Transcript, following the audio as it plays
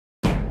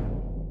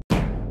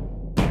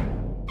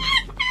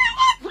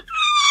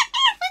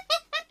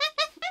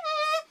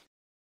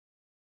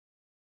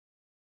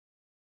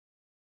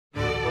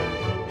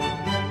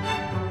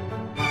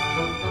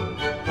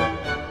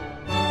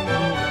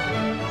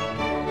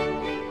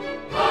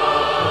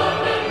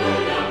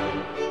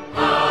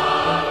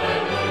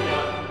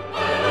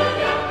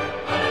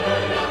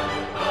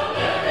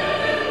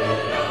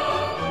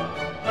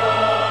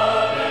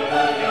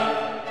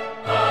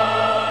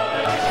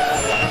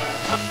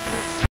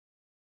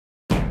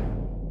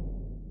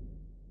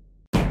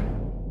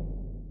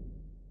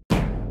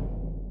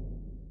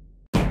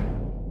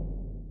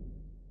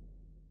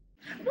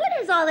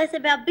all this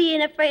about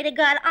being afraid of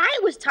God? I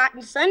was taught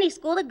in Sunday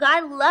school that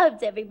God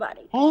loves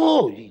everybody.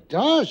 Oh, he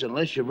does,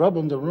 unless you rub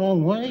him the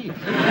wrong way.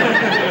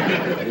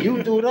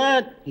 You do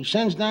that, he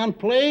sends down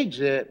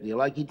plagues at you,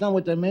 like he done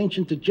with them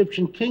ancient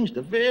Egyptian kings,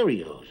 the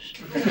Varios.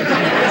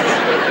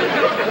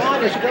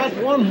 God has got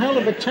one hell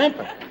of a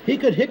temper. He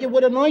could hit you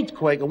with an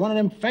earthquake or one of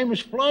them famous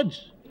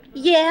floods.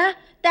 Yeah,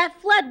 that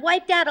flood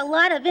wiped out a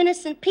lot of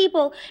innocent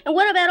people. And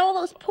what about all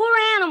those poor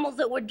animals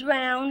that were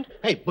drowned?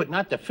 Hey, but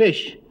not the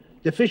fish.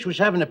 The fish was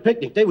having a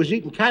picnic. They was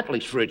eating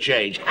Catholics for a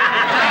change.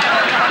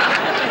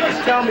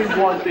 Just tell me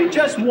one thing,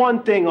 just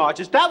one thing, Arch.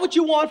 Is that what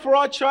you want for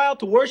our child,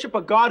 to worship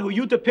a God who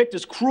you depict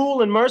as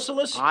cruel and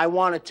merciless? I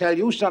want to tell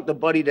you something,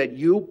 buddy, that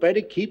you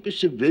better keep a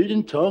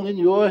civilian tongue in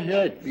your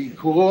head,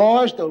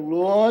 because the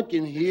Lord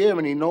can hear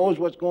and he knows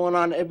what's going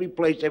on every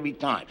place, every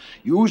time.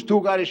 You two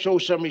got to show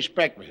some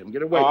respect for him.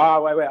 Get away.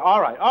 Wait.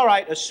 All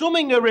right.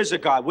 Assuming there is a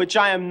God, which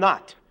I am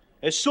not.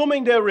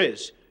 Assuming there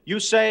is. You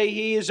say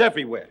he is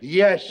everywhere.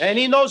 Yes. And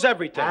he knows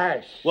everything.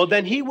 Yes. Well,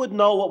 then he would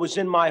know what was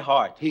in my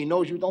heart. He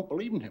knows you don't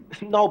believe in him.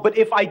 No, but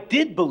if I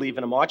did believe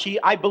in him, Archie,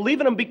 I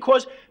believe in him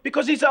because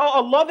he's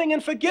a loving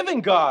and forgiving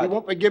God. He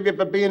won't forgive you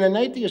for being an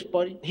atheist,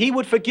 buddy. He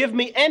would forgive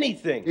me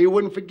anything. He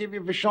wouldn't forgive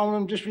you for showing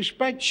him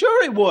disrespect?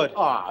 Sure he would.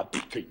 Ah,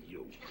 to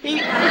you.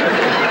 He'd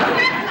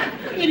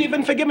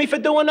even forgive me for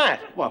doing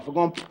that. What, for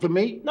going to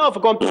me? No, for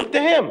going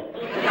to him.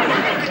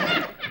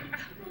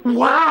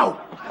 Wow!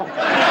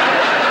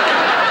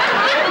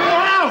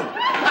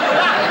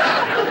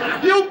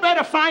 You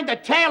better find a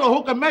tailor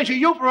who can measure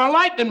you for a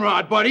lightning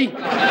rod, buddy. You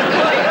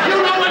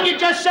know what you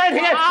just said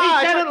here? He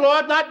said it,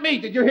 Lord, not me.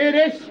 Did you hear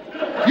this?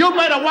 You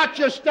better watch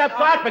your step.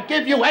 God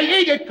forgive you.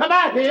 Hey, Edith, come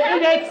out here.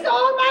 It's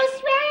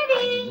almost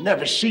ready.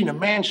 Never seen a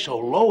man so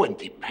low and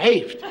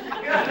depraved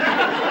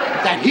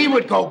that he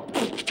would go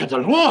to the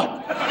Lord.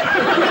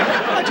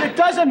 It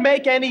doesn't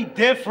make any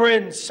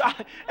difference.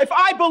 If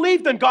I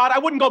believed in God, I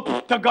wouldn't go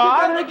to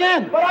God. You done it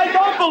again. But I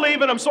don't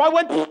believe in him, so I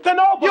went to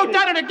nobody. You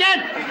done it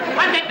again.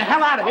 I'm getting the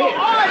hell out of here.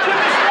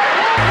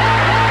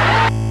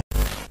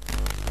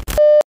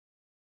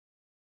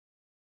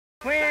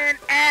 When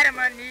Adam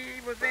and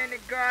Eve was in the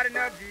Garden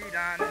of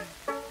Eden,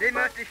 they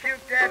must have shook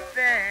that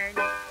thing.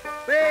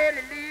 Well,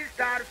 the leaves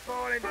started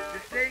falling, the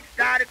snake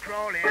started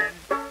crawling.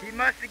 He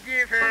must have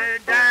give her a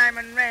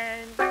diamond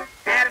ring.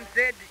 Adam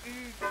said to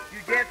Eve, you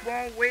just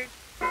won't wait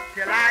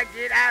till I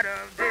get out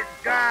of this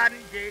garden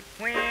gate.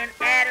 When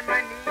Adam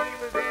and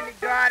Eve was in the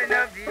Garden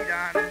of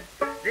Eden,